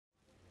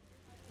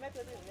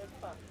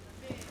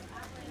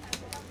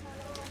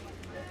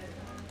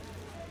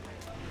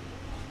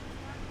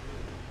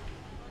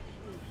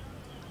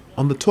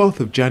On the 12th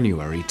of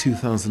January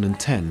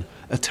 2010,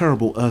 a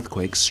terrible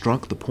earthquake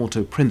struck the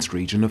Port-au-Prince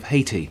region of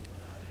Haiti.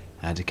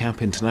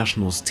 Handicap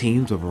International's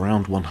teams of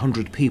around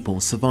 100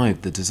 people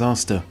survived the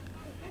disaster.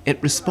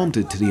 It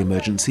responded to the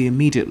emergency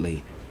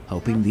immediately,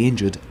 helping the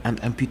injured and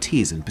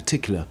amputees in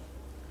particular.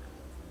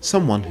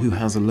 Someone who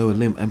has a lower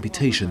limb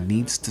amputation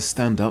needs to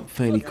stand up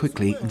fairly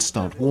quickly and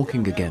start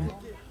walking again.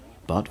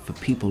 But for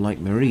people like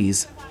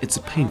Maryse, it's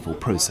a painful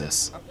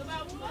process.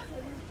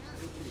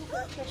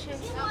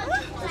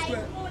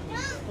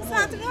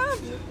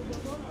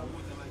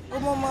 Au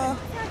moment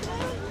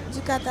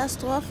du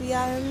catastrophe, il y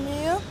a un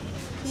mur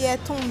qui est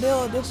tombé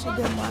au-dessus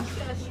de moi.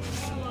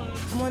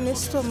 Mon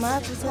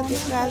estomac tout s'est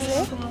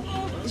écrasé.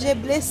 J'ai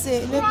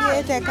blessé, le pied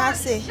était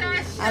cassé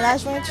à la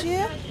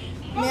jointure,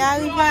 mais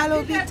arrivé à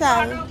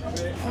l'hôpital,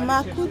 on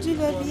m'a coudu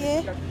le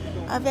pied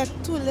avec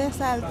toutes les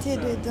saletés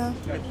dedans.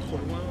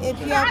 Et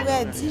puis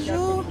après 10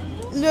 jours,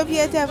 le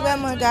pied était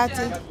vraiment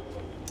gâté.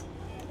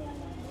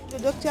 Le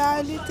docteur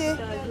a lutté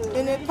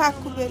de ne pas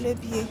couper le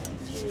pied.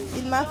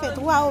 Il m'a fait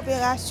 3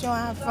 opérations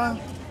avant.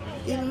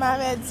 Il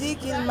m'avait dit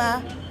qu'il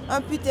m'a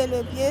amputé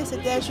le pied,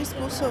 c'était juste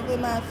pour sauver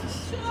ma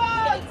vie.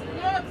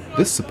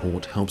 This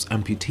support helps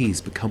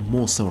amputees become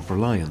more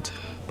self-reliant,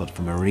 but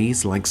for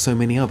Maryse, like so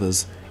many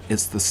others,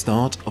 it's the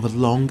start of a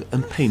long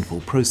and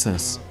painful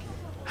process.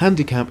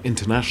 Handicap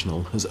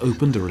International has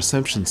opened a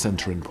reception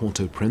centre in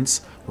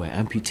Port-au-Prince where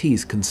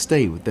amputees can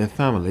stay with their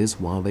families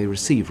while they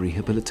receive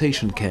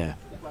rehabilitation care.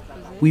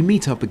 We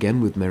meet up again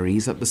with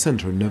Maryse at the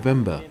centre in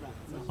November.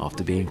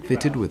 After being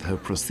fitted with her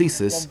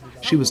prosthesis,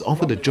 she was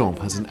offered a job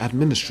as an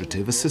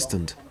administrative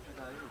assistant.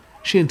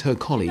 She and her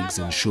colleagues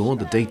ensure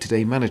the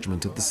day-to-day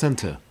management of the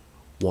centre.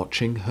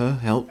 Watching her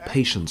help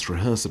patients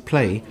rehearse a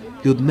play,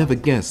 you'd never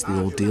guess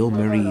the ordeal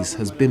Maryse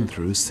has been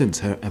through since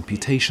her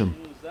amputation.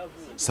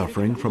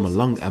 Suffering from a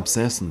lung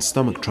abscess and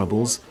stomach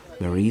troubles,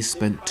 Maryse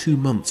spent 2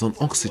 months on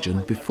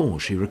oxygen before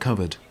she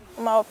recovered.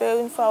 On m'a opéré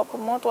une fois au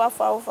poumon, 3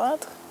 fois au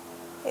ventre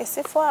et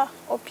 6 fois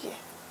au pied.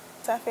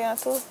 Ça fait en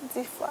tout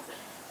 10 fois.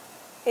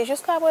 Et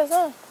jusqu'à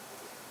présent,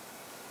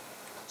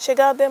 j'ai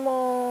gardé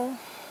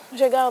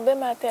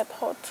ma tête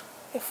haute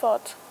et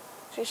forte.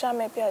 J'ai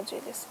jamais perdu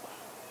l'espoir.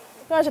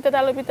 Quand j'étais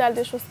à l'hôpital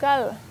de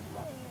Chouscal,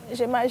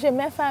 j'ai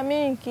mes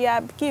familles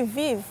qui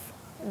vivent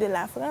de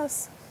la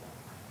France.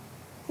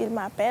 Ils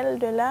m'appellent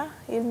de là,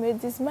 ils me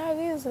disent «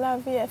 Maryse, la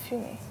vie est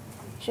finie ».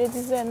 Je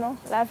disais non,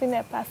 la vie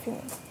n'est pas finie.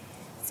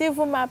 Si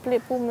vous m'appelez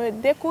pour me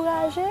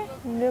décourager,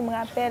 ne me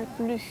rappelle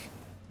plus.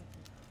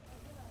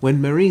 When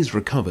Maryse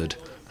recovered,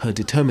 her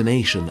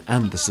determination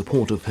and the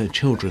support of her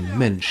children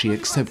meant she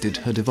accepted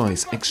her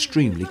device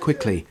extremely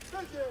quickly.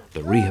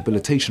 The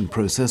rehabilitation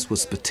process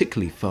was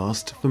particularly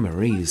fast for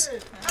Maryse.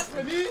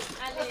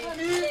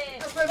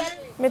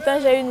 Maintenant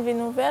j'ai une vie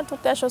nouvelle,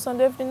 toutes les choses sont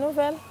devenues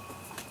nouvelles.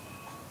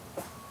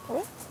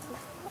 Oui.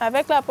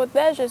 Avec la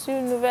prothèse, je suis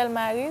une nouvelle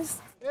Maryse.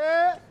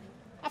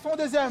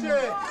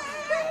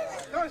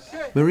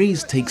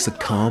 Maryse takes a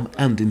calm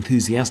and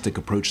enthusiastic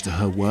approach to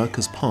her work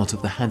as part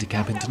of the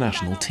Handicap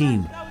International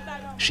team.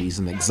 She's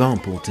an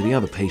example to the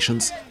other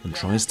patients and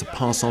tries to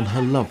pass on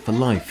her love for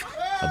life,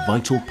 a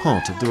vital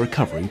part of the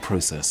recovery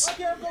process.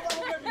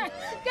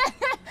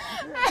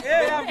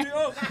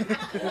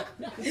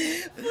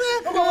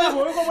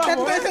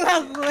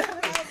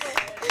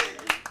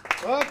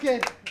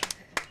 Okay.